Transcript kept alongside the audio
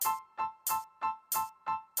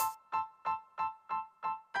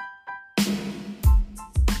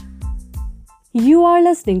You are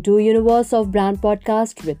listening to Universe of Brand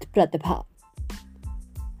podcast with Pratibha.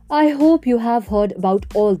 I hope you have heard about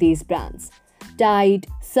all these brands: Tide,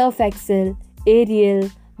 Surf Excel, Ariel,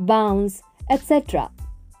 Bounce, etc.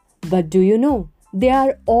 But do you know they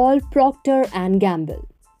are all Procter and Gamble,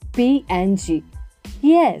 P&G.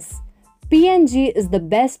 Yes, P&G is the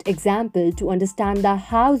best example to understand the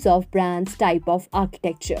house of brands type of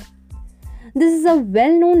architecture. This is a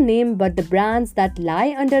well known name, but the brands that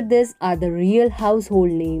lie under this are the real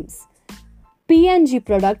household names. P&G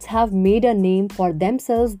products have made a name for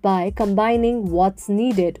themselves by combining what's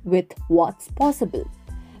needed with what's possible,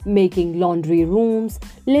 making laundry rooms,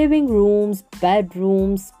 living rooms,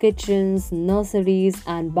 bedrooms, kitchens, nurseries,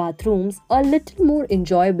 and bathrooms a little more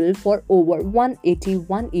enjoyable for over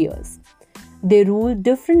 181 years. They rule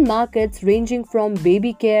different markets ranging from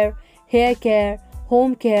baby care, hair care,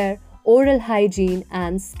 home care, oral hygiene,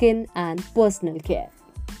 and skin and personal care.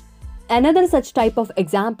 Another such type of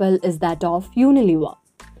example is that of Unilever.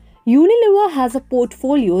 Unilever has a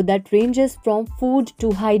portfolio that ranges from food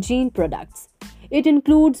to hygiene products. It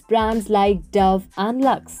includes brands like Dove and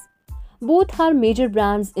Lux. Both are major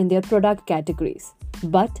brands in their product categories,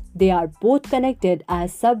 but they are both connected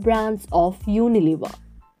as sub-brands of Unilever.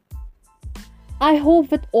 I hope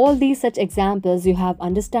with all these such examples you have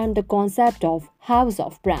understand the concept of house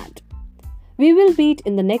of brand. We will meet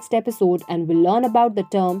in the next episode and will learn about the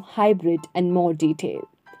term hybrid in more detail.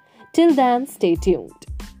 Till then, stay tuned.